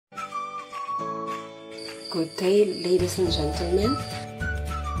Good day, ladies and gentlemen.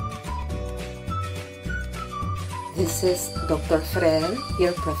 This is Dr. Frel,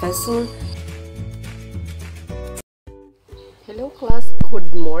 your professor. Hello class,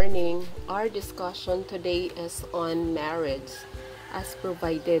 good morning. Our discussion today is on marriage as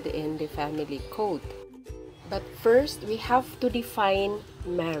provided in the family code. But first, we have to define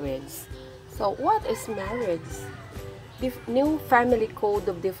marriage. So what is marriage? The new family code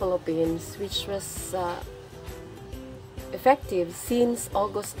of the Philippines, which was effective since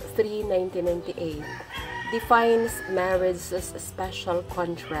August 3, 1998, defines marriage as a special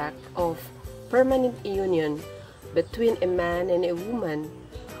contract of permanent union between a man and a woman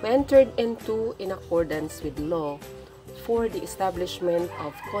who entered into in accordance with law for the establishment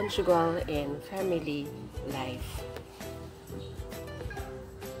of conjugal and family life.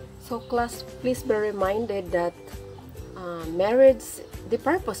 So class, please be reminded that the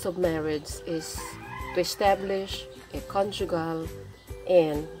purpose of marriage is to establish a conjugal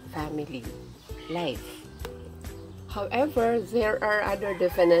and family life. However, there are other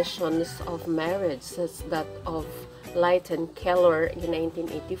definitions of marriage, such that of Light and Keller in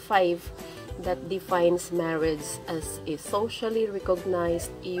 1985, that defines marriage as a socially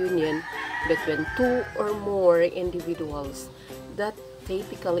recognized union between two or more individuals that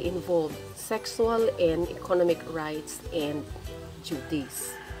typically involve sexual and economic rights and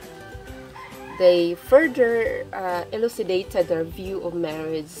duties. They further elucidated their view of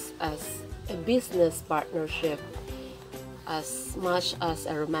marriage as a business partnership as much as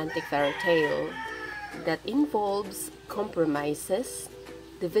a romantic fairy tale that involves compromises,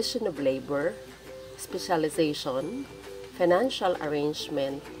 division of labor, specialization, financial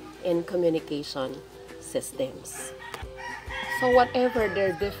arrangement, and communication systems. So whatever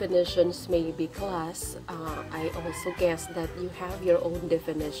their definitions may be, class, I also guess that you have your own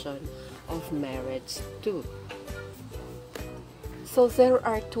definition of marriage too. So there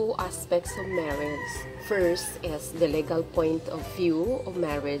are two aspects of marriage. First is the legal point of view of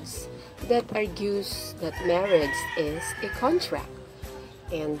marriage that argues that marriage is a contract.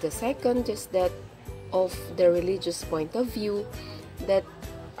 And the second is that of the religious point of view that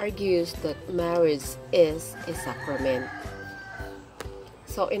argues that marriage is a sacrament.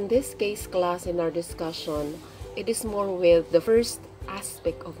 So in this case, class, in our discussion, it is more with the first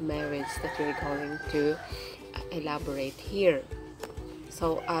aspect of marriage that we're going to elaborate here.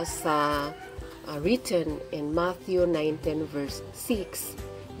 So as written in Matthew 19 verse 6,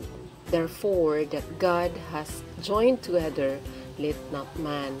 therefore that God has joined together, let not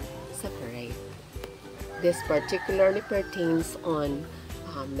man separate. This particularly pertains on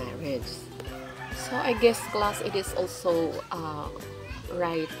marriage. So I guess, class, it is also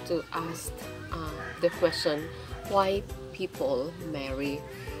right to ask the question, why people marry?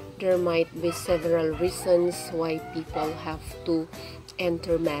 There might be several reasons why people have to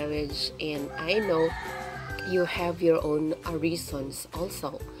enter marriage, and I know you have your own reasons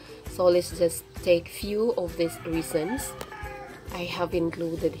also. So let's just take few of these reasons. I have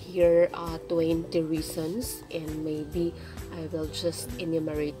included here 20 reasons, and maybe I will just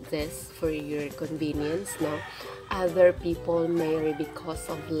enumerate this for your convenience. Now, other people marry because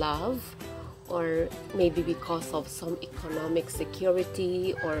of love, or maybe because of some economic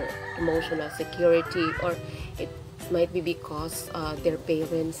security or emotional security, or it might be because their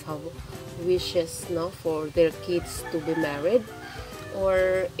parents have wishes, for their kids to be married,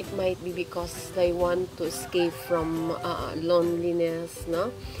 or it might be because they want to escape from loneliness,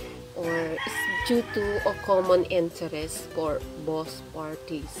 or it's due to a common interest for both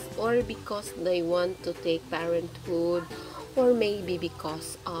parties, or because they want to take parenthood, or maybe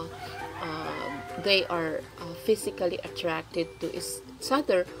because they are physically attracted to each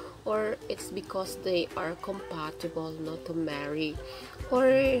other, or it's because they are compatible not to marry,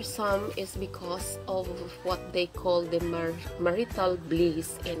 or some is because of what they call the marital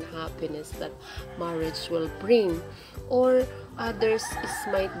bliss and happiness that marriage will bring, or others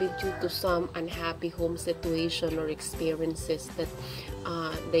might be due to some unhappy home situation or experiences that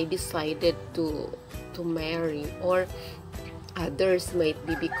they decided to marry, or others might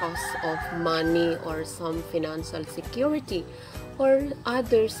be because of money or some financial security, or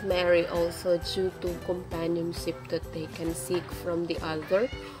others marry also due to companionship that they can seek from the other,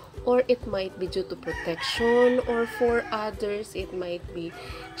 or it might be due to protection, or for others it might be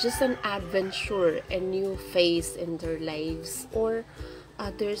just an adventure, a new phase in their lives, or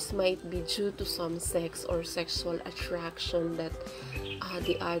others might be due to some sex or sexual attraction that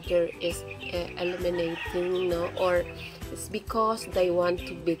the other is eliminating, or it's because they want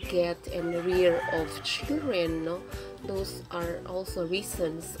to beget and rear of children, those are also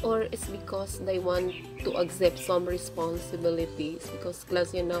reasons, or it's because they want to accept some responsibilities, because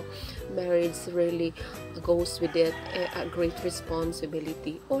class, marriage really goes with it a great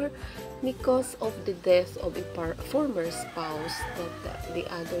responsibility, or because of the death of a former spouse that the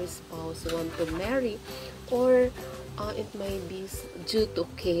other spouse want to marry, or it may be due to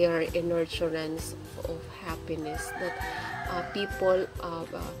care and nurturance of happiness that people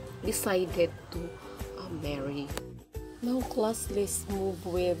decided to marry. Now class, let's move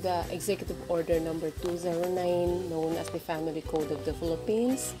with Executive Order number 209, known as the Family Code of the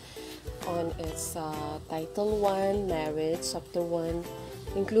Philippines, on its Title 1, Marriage, Chapter 1,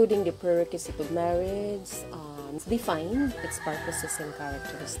 including the prerequisite of marriage, define its purposes and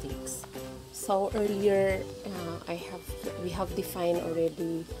characteristics. So earlier, we have defined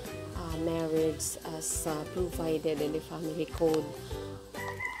already marriage as provided in the Family Code,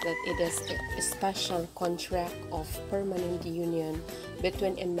 that it is a special contract of permanent union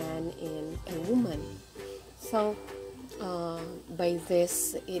between a man and a woman. So by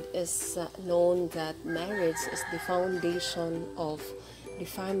this, it is known that marriage is the foundation of the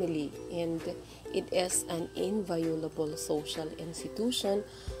family, and it is an inviolable social institution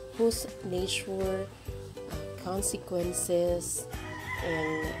whose nature, consequences,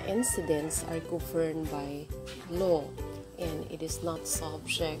 and incidents are governed by law, and it is not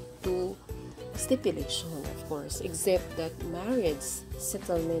subject to stipulation, of course, except that marriage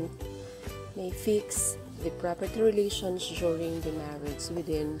settlement may fix the property relations during the marriage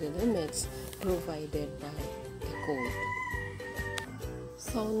within the limits provided by the code.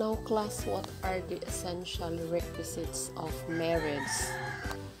 So now class, what are the essential requisites of marriage?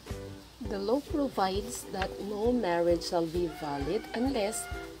 The law provides that no marriage shall be valid unless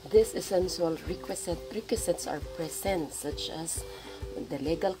these essential requisites are present, such as the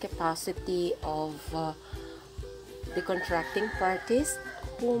legal capacity of the contracting parties,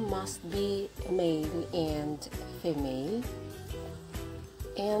 who must be male and female,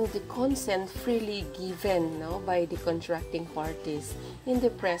 and the consent freely given by the contracting parties in the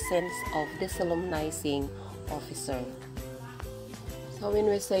presence of the solemnizing officer. So when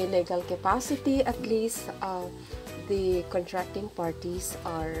we say legal capacity, at least the contracting parties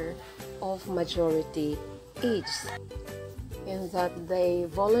are of majority age, and that they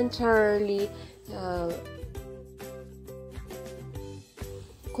voluntarily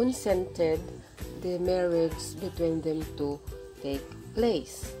consented the marriage between them to take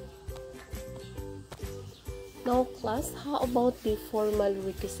place. Now class, how about the formal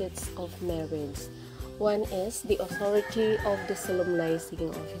requisites of marriage? One is the authority of the solemnizing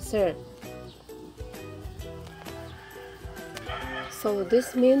officer. So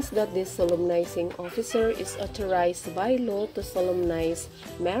this means that the solemnizing officer is authorized by law to solemnize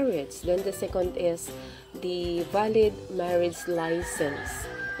marriage. Then the second is the valid marriage license,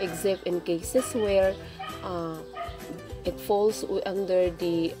 except in cases where it falls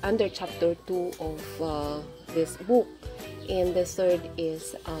under chapter 2 of this book. And the third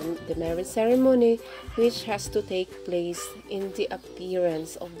is the marriage ceremony, which has to take place in the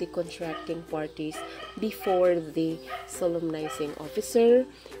appearance of the contracting parties before the solemnizing officer,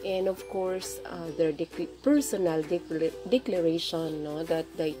 and of course their personal declaration that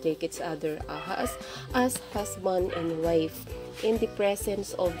they take each other as husband and wife in the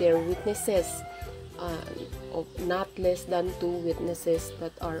presence of their witnesses, of not less than 2 witnesses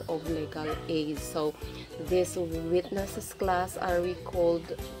that are of legal age. So these witnesses class are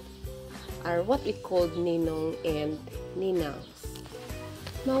what we call ninong and ninangs.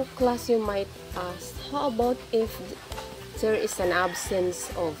 Now class, you might ask, how about if there is an absence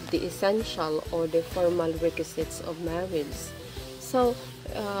of the essential or the formal requisites of marriage? So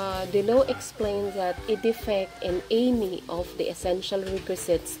the law explains that a defect in any of the essential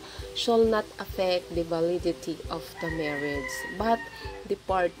requisites shall not affect the validity of the marriage, but the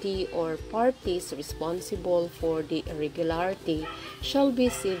party or parties responsible for the irregularity shall be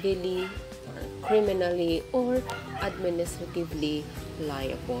civilly, or criminally, or administratively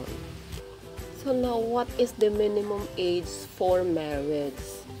liable. So now, what is the minimum age for marriage?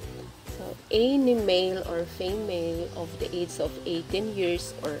 So any male or female of the age of 18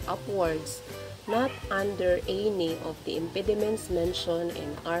 years or upwards, not under any of the impediments mentioned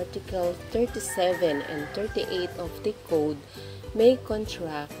in Article 37 and 38 of the Code, may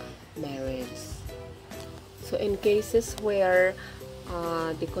contract marriage. So in cases where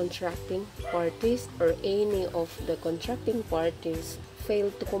the contracting parties or any of the contracting parties fail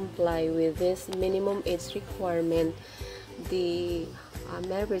to comply with this minimum age requirement, the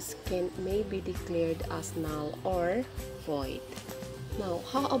marriage may be declared as null or void. Now,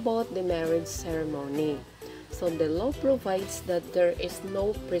 how about the marriage ceremony? So the law provides that there is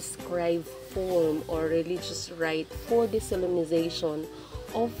no prescribed form or religious rite for the solemnization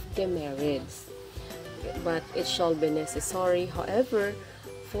of the marriage, but it shall be necessary, however,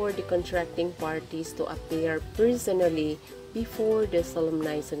 for the contracting parties to appear personally before the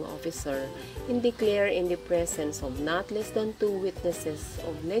solemnizing officer and declare in the presence of not less than 2 witnesses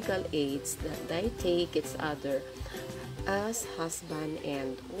of legal age that they take each other as husband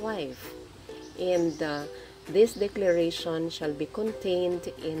and wife. And this declaration shall be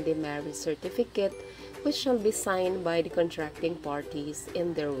contained in the marriage certificate, which shall be signed by the contracting parties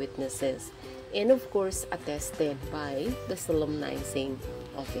and their witnesses, and of course attested by the solemnizing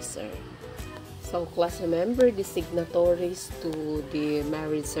officer. So class, remember, the signatories to the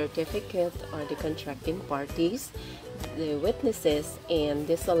marriage certificate are the contracting parties, the witnesses, and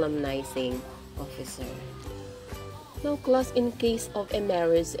the solemnizing officer. Now class, in case of a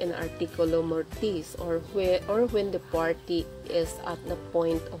marriage in articulo mortis, or when the party is at the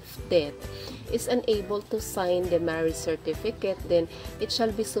point of death, is unable to sign the marriage certificate, then it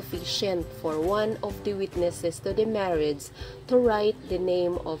shall be sufficient for one of the witnesses to the marriage to write the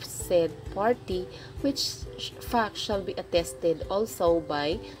name of said party, which fact shall be attested also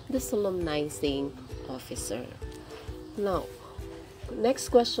by the solemnizing officer. Now, next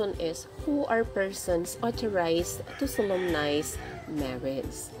question is, who are persons authorized to solemnize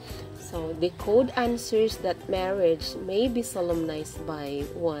marriage? So the code answers that marriage may be solemnized by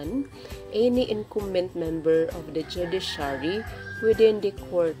 1. Any incumbent member of the judiciary within the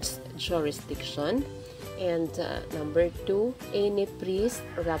court's jurisdiction, and number 2, any priest,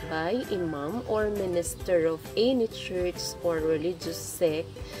 rabbi, imam, or minister of any church or religious sect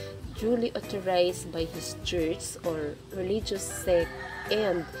duly authorized by his church or religious sect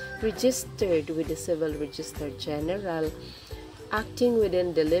and registered with the Civil Register General, acting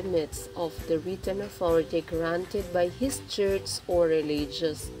within the limits of the written authority granted by his church or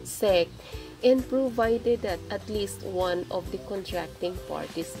religious sect, and provided that at least one of the contracting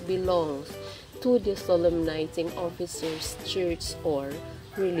parties belongs to the solemnizing officer's church or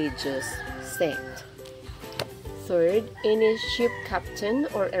religious sect. Third, any ship captain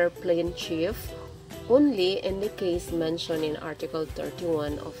or airplane chief, only in the case mentioned in Article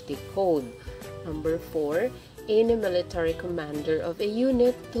 31 of the Code. Number 4, any military commander of a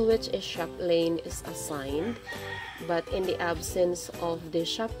unit to which a chaplain is assigned, but in the absence of the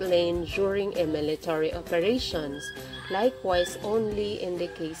chaplain during a military operations. Likewise, only in the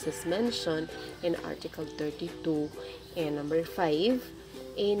cases mentioned in Article 32. And number 5,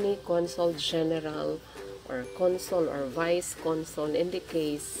 any consul general or consul or vice consul in the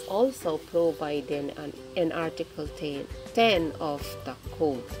case also provided in Article 10 of the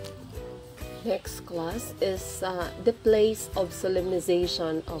Code. Next class is the place of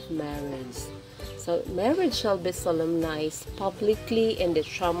solemnization of marriage. So marriage shall be solemnized publicly in the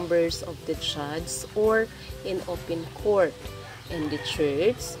chambers of the judge or in open court, in the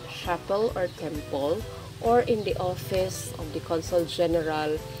church, chapel or temple, or in the office of the consul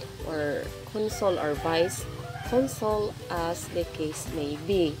general or consul or vice consul as the case may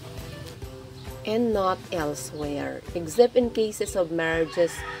be, and not elsewhere, except in cases of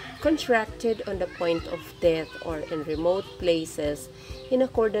marriages contracted on the point of death or in remote places in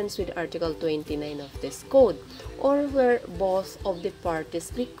accordance with Article 29 of this Code, or where both of the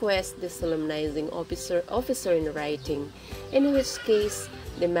parties request the solemnizing officer in writing, in which case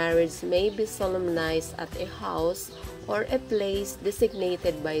the marriage may be solemnized at a house or a place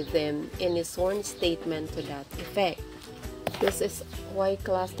designated by them in a sworn statement to that effect. This is why,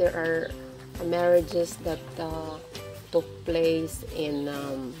 class, there are marriages that took place in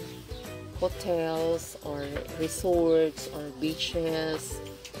hotels or resorts or beaches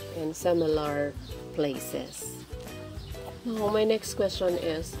and similar places. Now, my next question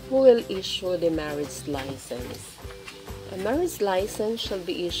is, who will issue the marriage license? A marriage license shall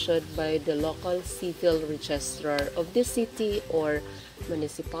be issued by the local civil registrar of the city or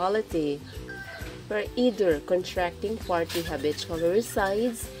municipality where either contracting party habitually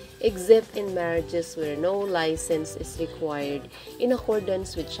resides, except in marriages where no license is required in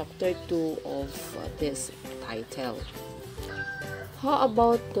accordance with Chapter 2 of this title. How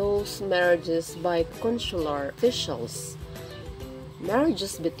about those marriages by consular officials?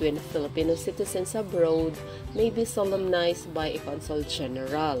 Marriages between Filipino citizens abroad may be solemnized by a consul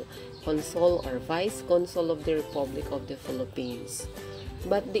general, consul or vice consul of the Republic of the Philippines.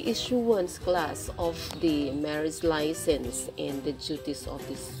 But the issuance, class, of the marriage license and the duties of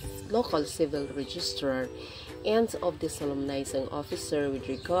the local civil registrar and of the solemnizing officer with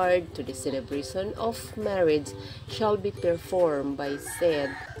regard to the celebration of marriage shall be performed by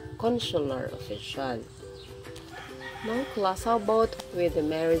said consular official. Now class, how about with the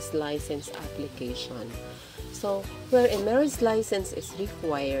marriage license application? So where a marriage license is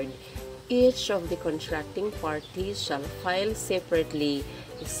required, each of the contracting parties shall file separately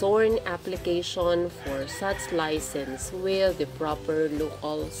a sworn application for such license with the proper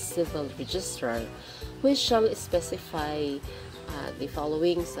local civil registrar, which shall specify the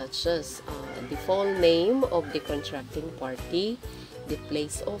following, such as the full name of the contracting party, the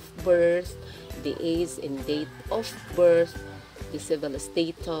place of birth, the age and date of birth, the civil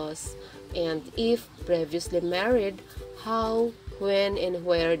status, and if previously married, how, when, and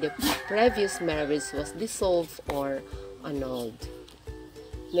where the previous marriage was dissolved or annulled.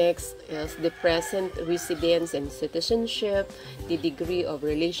 Next is the present residence and citizenship, the degree of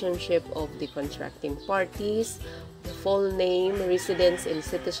relationship of the contracting parties, the full name, residence, and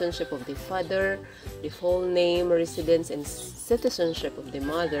citizenship of the father, the full name, residence, and citizenship of the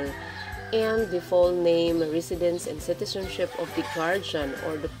mother, and the full name, residence, and citizenship of the guardian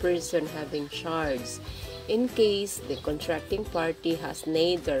or the person having charge, in case the contracting party has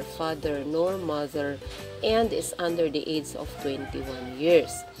neither father nor mother and is under the age of 21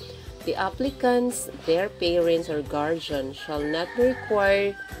 years. The applicants, their parents or guardian shall not be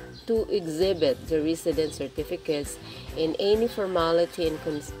required to exhibit the residence certificates in any formality in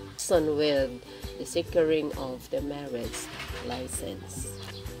connection with the securing of the marriage license.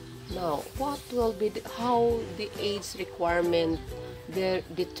 Now, what will be how the age requirement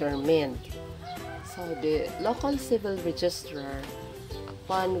determined? So the local civil registrar,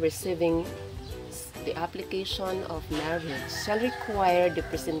 upon receiving the application of marriage, shall require the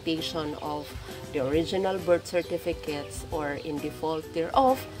presentation of the original birth certificates, or in default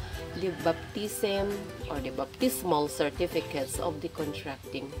thereof, the baptism or the baptismal certificates of the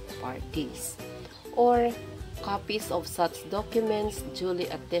contracting parties, or copies of such documents duly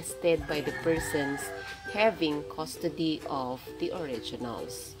attested by the persons having custody of the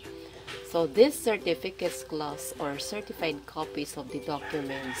originals. So these certificates class or certified copies of the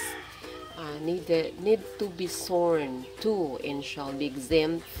documents need to be sworn to and shall be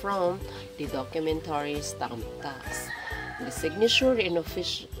exempt from the documentary stamp tax. The signature and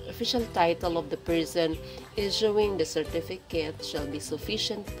official title of the person issuing the certificate shall be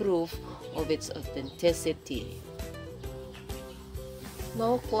sufficient proof of its authenticity.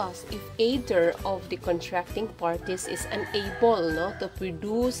 Now class, if either of the contracting parties is unable to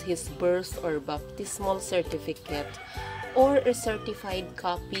produce his birth or baptismal certificate or a certified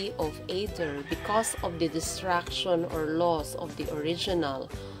copy of either because of the destruction or loss of the original,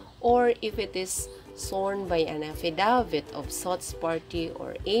 or if it is sworn by an affidavit of such party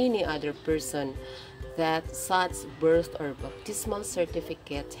or any other person that such birth or baptismal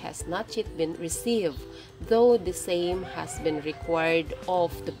certificate has not yet been received, though the same has been required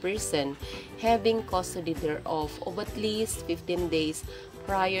of the person having custody thereof of at least 15 days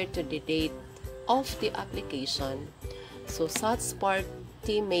prior to the date of the application. So such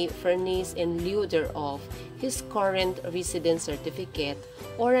party may furnish in lieu thereof his current residence certificate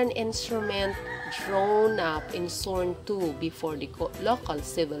or an instrument drawn up and sworn to before the local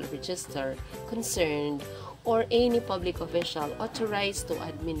civil register concerned or any public official authorized to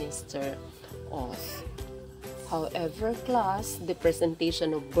administer oath. However, class, the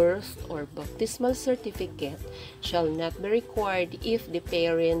presentation of birth or baptismal certificate shall not be required if the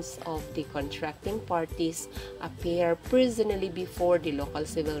parents of the contracting parties appear personally before the local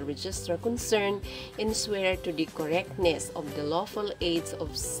civil register concerned and swear to the correctness of the lawful age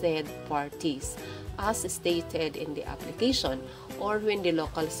of said parties, as stated in the application, or when the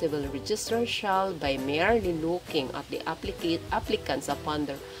local civil registrar shall, by merely looking at the applicants upon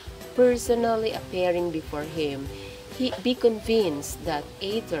their personally appearing before him, he be convinced that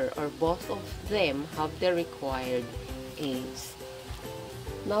either or both of them have the required age.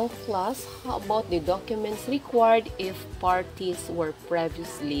 Now class, how about the documents required if parties were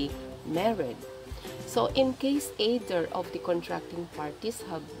previously married? So in case either of the contracting parties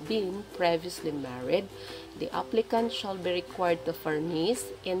have been previously married, the applicant shall be required to furnish,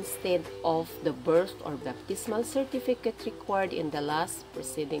 instead of the birth or baptismal certificate required in the last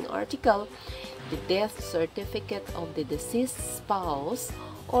preceding article, the death certificate of the deceased spouse,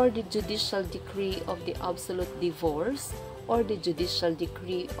 or the judicial decree of the absolute divorce, or the judicial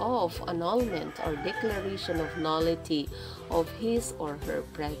decree of annulment or declaration of nullity of his or her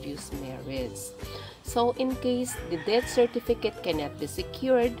previous marriage. So in case the death certificate cannot be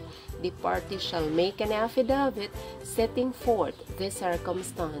secured, the party shall make an affidavit setting forth the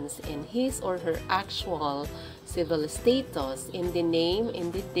circumstance and his or her actual civil status in the name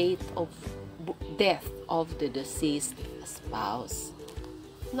and the date of death of the deceased spouse.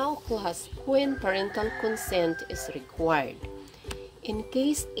 Now class, when parental consent is required. In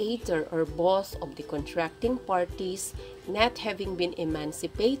case either or both of the contracting parties not having been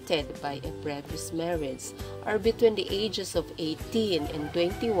emancipated by a previous marriage are between the ages of 18 and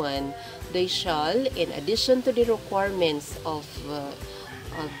 21, they shall, in addition to the requirements of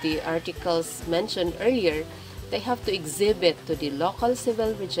the articles mentioned earlier, they have to exhibit to the local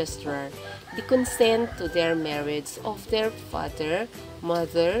civil registrar the consent to their marriage of their father,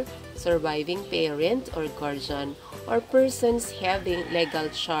 mother, surviving parent or guardian, or persons having legal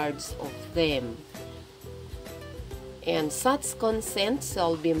charge of them. And such consent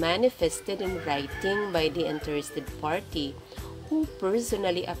shall be manifested in writing by the interested party who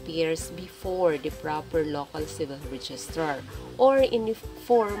personally appears before the proper local civil registrar, or in the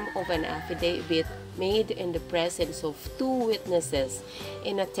form of an affidavit made in the presence of two witnesses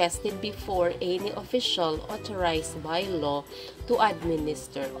and attested before any official authorized by law to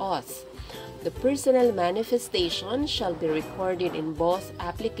administer oath. The personal manifestation shall be recorded in both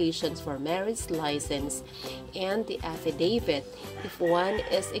applications for marriage license, and the affidavit, if one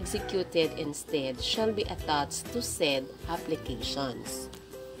is executed instead, shall be attached to said applications.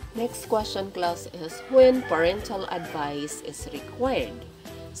 Next question class is when parental advice is required.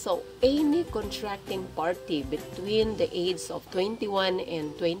 So, any contracting party between the ages of 21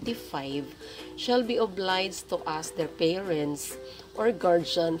 and 25 shall be obliged to ask their parents or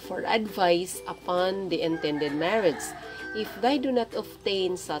guardian for advice upon the intended marriage. If they do not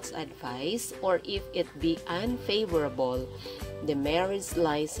obtain such advice, or if it be unfavorable, the marriage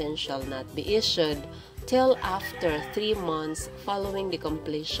license shall not be issued till after 3 months following the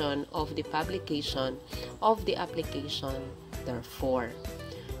completion of the publication of the application therefore.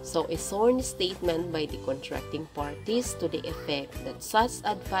 So, a sworn statement by the contracting parties to the effect that such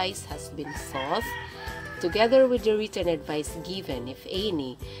advice has been sought, together with the written advice given, if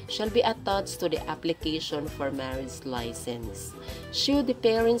any, shall be attached to the application for marriage license. Should the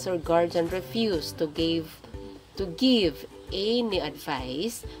parents or guardian refuse to give any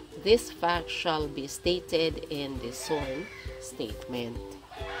advice, this fact shall be stated in the sworn statement.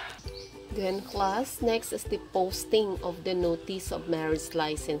 Then class, next is the posting of the notice of marriage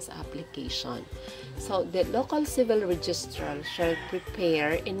license application. So the local civil registrar shall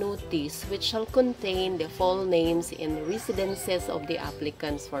prepare a notice which shall contain the full names and residences of the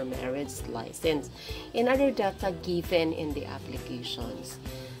applicants for marriage license and other data given in the applications.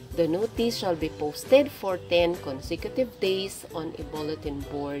 The notice shall be posted for 10 consecutive days on a bulletin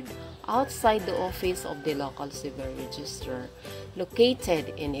board outside the office of the local civil registrar,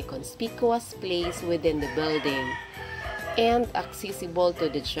 located in a conspicuous place within the building and accessible to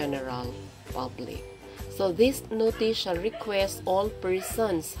the general public. So this notice shall request all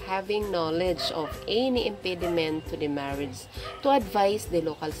persons having knowledge of any impediment to the marriage to advise the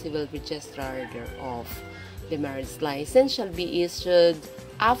local civil registrar thereof. The marriage license shall be issued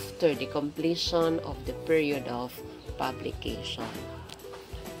after the completion of the period of publication.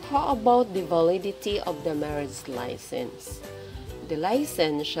 How about the validity of the marriage license? The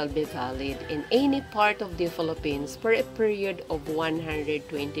license shall be valid in any part of the Philippines for a period of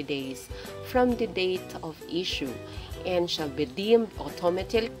 120 days from the date of issue and shall be deemed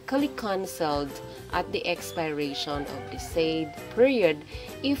automatically cancelled at the expiration of the said period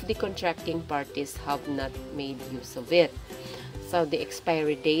if the contracting parties have not made use of it. So the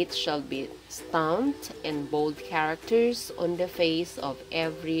expiry date shall be stamped in bold characters on the face of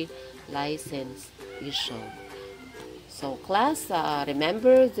every license issued. So class,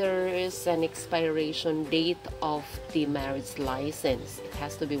 remember there is an expiration date of the marriage license. It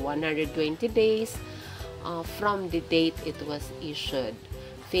has to be 120 days from the date it was issued.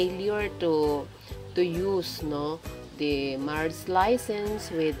 Failure to use the marriage license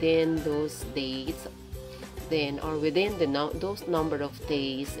within those dates, then or within those number of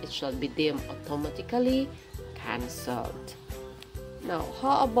days, it shall be deemed automatically cancelled. Now,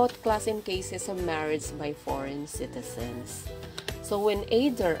 how about class in cases of marriage by foreign citizens? So when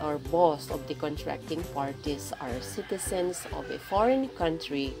either or both of the contracting parties are citizens of a foreign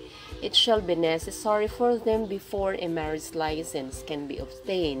country, it shall be necessary for them before a marriage license can be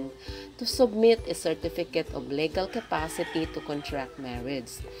obtained to submit a certificate of legal capacity to contract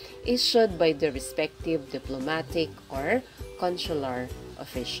marriage, issued by the respective diplomatic or consular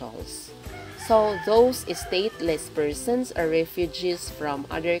officials. So those stateless persons or refugees from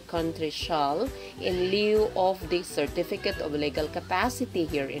other countries shall, in lieu of the certificate of legal capacity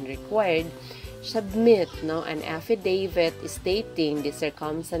herein required, submit an affidavit stating the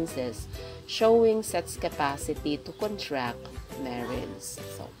circumstances showing such capacity to contract marriage.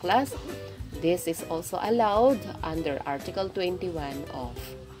 So class, this is also allowed under Article 21 of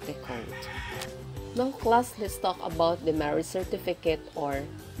the code. Now class, let's talk about the marriage certificate or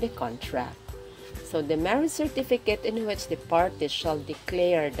the contract. So the marriage certificate in which the parties shall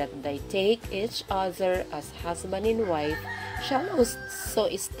declare that they take each other as husband and wife shall also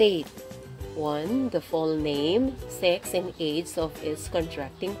state 1. The full name, sex, and age of its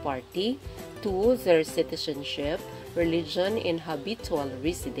contracting party. 2. Their citizenship, religion, and habitual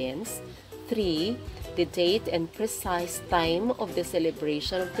residence. 3. The date and precise time of the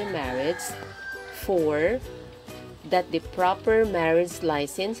celebration of the marriage. 4. That the proper marriage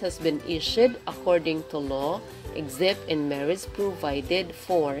license has been issued according to law, except in marriage provided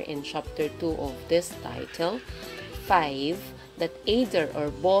for in Chapter 2 of this title. 5. That either or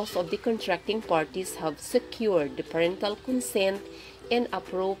both of the contracting parties have secured the parental consent in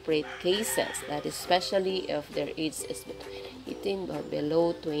appropriate cases, that is especially if their age is between 18 or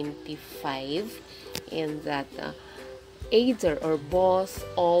below 25, and that either or both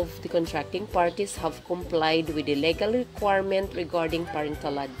of the contracting parties have complied with the legal requirement regarding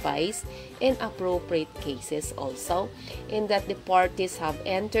parental advice in appropriate cases also, and that the parties have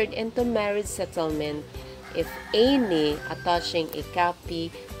entered into marriage settlement, if any, attaching a copy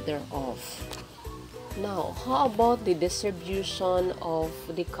thereof. Now, how about the distribution of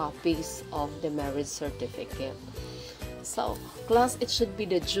the copies of the marriage certificate? So, class, it should be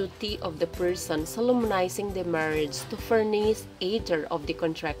the duty of the person solemnizing the marriage to furnish either of the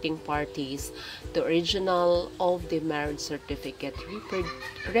contracting parties the original of the marriage certificate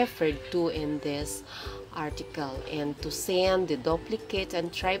referred to in this article, and to send the duplicate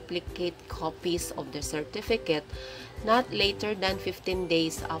and triplicate copies of the certificate not later than 15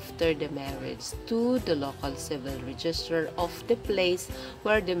 days after the marriage to the local civil registrar of the place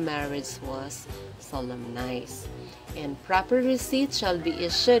where the marriage was solemnized. And proper receipt shall be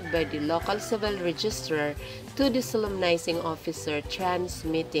issued by the local civil registrar to the solemnizing officer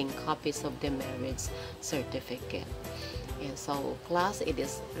transmitting copies of the marriage certificate. And so, class, it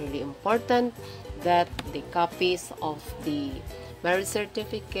is really important that the copies of the marriage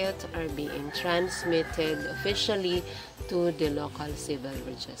certificate are being transmitted officially to the local civil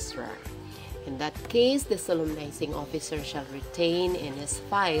registrar. In that case, the solemnizing officer shall retain in his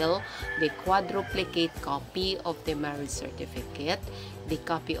file the quadruplicate copy of the marriage certificate, the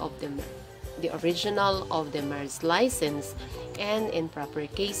copy of the original of the marriage license, and in proper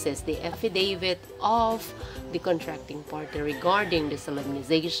cases, the affidavit of the contracting party regarding the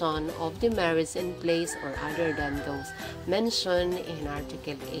solemnization of the marriage in place or other than those mentioned in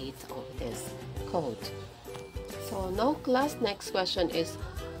Article 8 of this code. So now, class, next question is,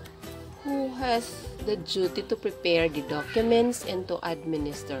 who has the duty to prepare the documents and to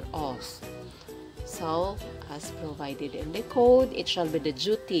administer oaths? So, as provided in the code, it shall be the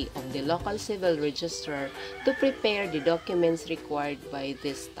duty of the local civil registrar to prepare the documents required by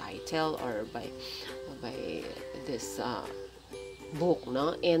this title or by this book,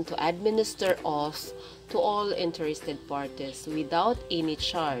 no? And to administer oaths to all interested parties without any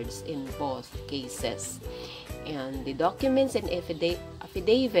charge in both cases. And the documents and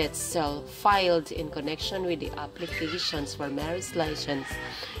affidavits shall filed in connection with the applications for marriage license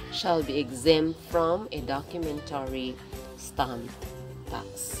shall be exempt from a documentary stamp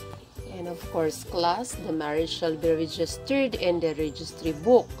tax. And of course, class, the marriage shall be registered in the registry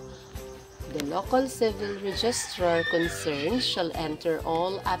book. The local civil registrar concerned shall enter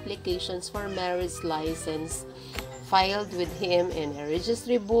all applications for marriage license filed with him in a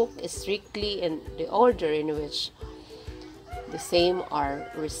registry book strictly in the order in which the same are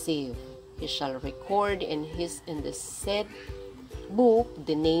received. He shall record in the said book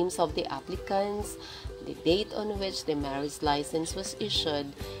the names of the applicants, the date on which the marriage license was issued,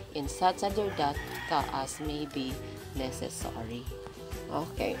 and such other data as may be necessary.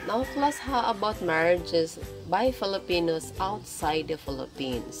 Okay, now class, how about marriages by Filipinos outside the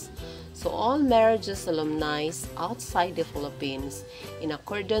Philippines? So all marriages solemnized outside the Philippines in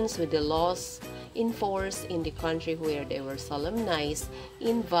accordance with the laws in force in the country where they were solemnized,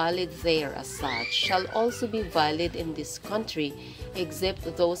 invalid there as such, shall also be valid in this country,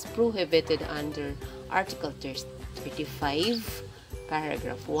 except those prohibited under Article 35,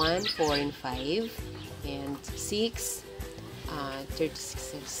 paragraph 1, 4, and 5, and 6,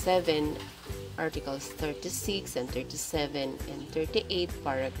 36 and 7, Articles 36 and 37, and 38,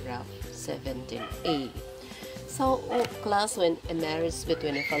 paragraph 17a. So, class, when a marriage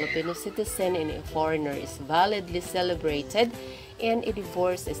between a Filipino citizen and a foreigner is validly celebrated and a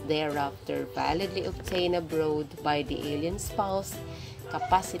divorce is thereafter validly obtained abroad by the alien spouse,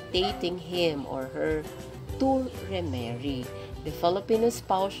 capacitating him or her to remarry, the Filipino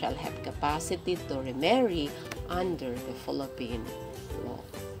spouse shall have capacity to remarry under the Philippine law.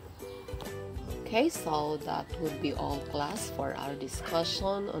 Okay, so that would be all, class, for our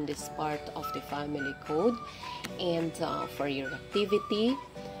discussion on this part of the family code. And for your activity,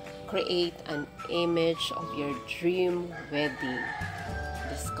 create an image of your dream wedding.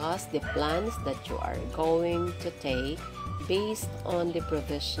 Discuss the plans that you are going to take based on the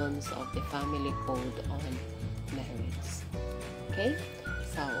provisions of the family code on marriage. Okay,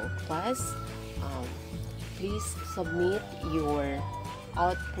 so class, please submit your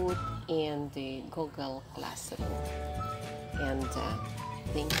output in the Google Classroom. And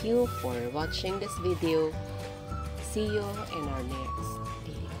thank you for watching this video. See you in our next